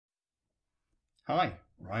Hi,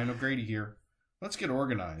 Ryan O'Grady here. Let's get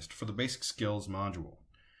organized for the Basic Skills module.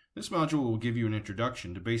 This module will give you an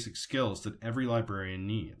introduction to basic skills that every librarian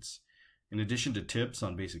needs. In addition to tips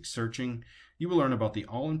on basic searching, you will learn about the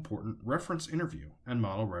all-important reference interview and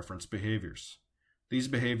model reference behaviors. These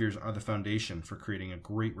behaviors are the foundation for creating a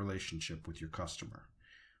great relationship with your customer.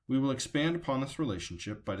 We will expand upon this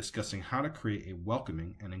relationship by discussing how to create a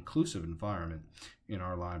welcoming and inclusive environment in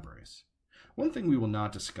our libraries. One thing we will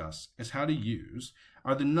not discuss is how to use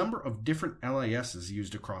the number of different LISs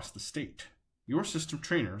used across the state. Your system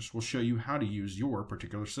trainers will show you how to use your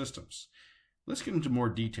particular systems. Let's get into more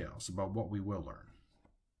details about what we will learn.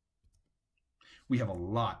 We have a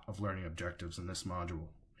lot of learning objectives in this module.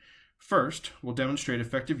 First, we'll demonstrate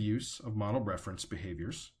effective use of model reference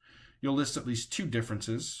behaviors. You'll list at least two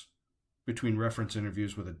differences between reference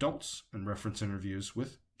interviews with adults and reference interviews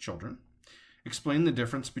with children. Explain the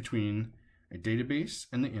difference between a database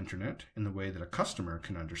and the internet in the way that a customer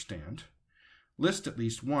can understand. List at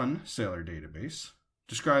least one Sailor database.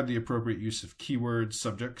 Describe the appropriate use of keywords,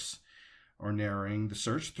 subjects, or narrowing the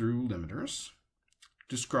search through limiters.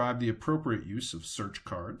 Describe the appropriate use of search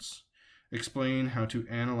cards. Explain how to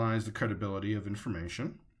analyze the credibility of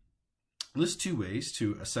information. List two ways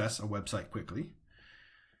to assess a website quickly.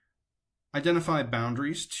 Identify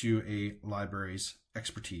boundaries to a library's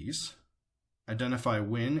expertise. Identify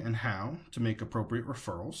when and how to make appropriate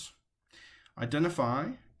referrals.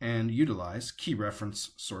 Identify and utilize key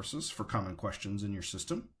reference sources for common questions in your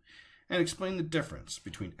system. And explain the difference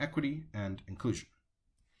between equity and inclusion.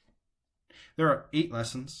 There are 8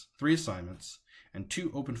 lessons, 3 assignments, and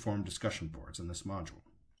 2 open forum discussion boards in this module.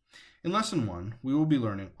 In Lesson 1, we will be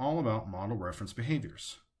learning all about model reference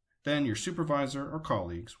behaviors. Then your supervisor or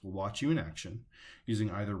colleagues will watch you in action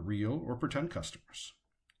using either real or pretend customers.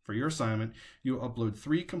 For your assignment, you will upload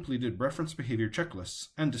 3 completed reference behavior checklists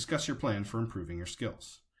and discuss your plan for improving your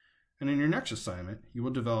skills. And in your next assignment, you will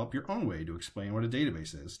develop your own way to explain what a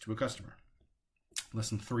database is to a customer.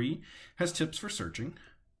 Lesson 3 has tips for searching.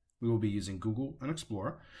 We will be using Google and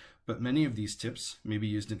Explore, but many of these tips may be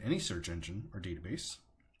used in any search engine or database.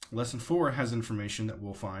 Lesson 4 has information that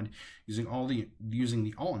we'll find using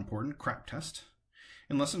the all-important CRAP test.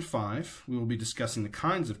 In Lesson 5, we will be discussing the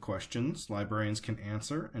kinds of questions librarians can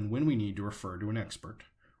answer and when we need to refer to an expert.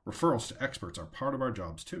 Referrals to experts are part of our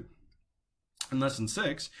jobs too. In Lesson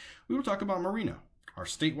 6, we will talk about Marino, our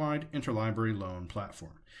statewide interlibrary loan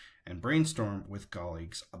platform, and brainstorm with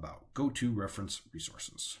colleagues about go-to reference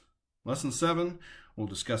resources. Lesson 7 will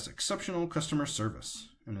discuss exceptional customer service,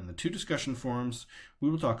 and in the 2 discussion forums, we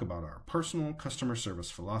will talk about our personal customer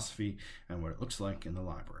service philosophy and what it looks like in the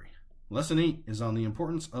library. Lesson 8 is on the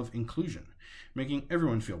importance of inclusion, making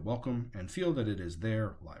everyone feel welcome and feel that it is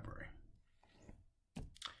their library.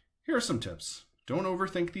 Here are some tips. Don't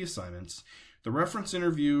overthink the assignments. The reference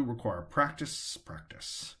interview requires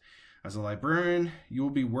practice. As a librarian, you will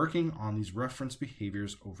be working on these reference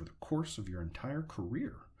behaviors over the course of your entire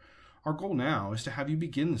career. Our goal now is to have you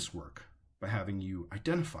begin this work by having you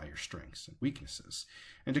identify your strengths and weaknesses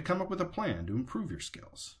and to come up with a plan to improve your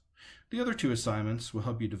skills. The other 2 assignments will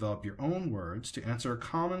help you develop your own words to answer a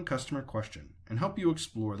common customer question and help you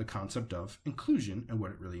explore the concept of inclusion and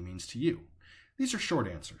what it really means to you. These are short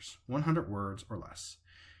answers, 100 words or less.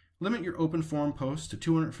 Limit your open forum posts to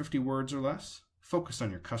 250 words or less. Focus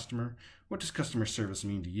on your customer. What does customer service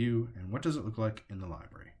mean to you, and what does it look like in the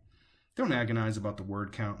library? Don't agonize about the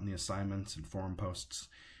word count in the assignments and forum posts.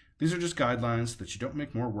 These are just guidelines so that you don't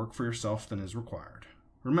make more work for yourself than is required.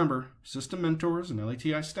 Remember, system mentors and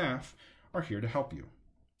LATI staff are here to help you.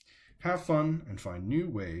 Have fun and find new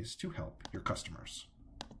ways to help your customers.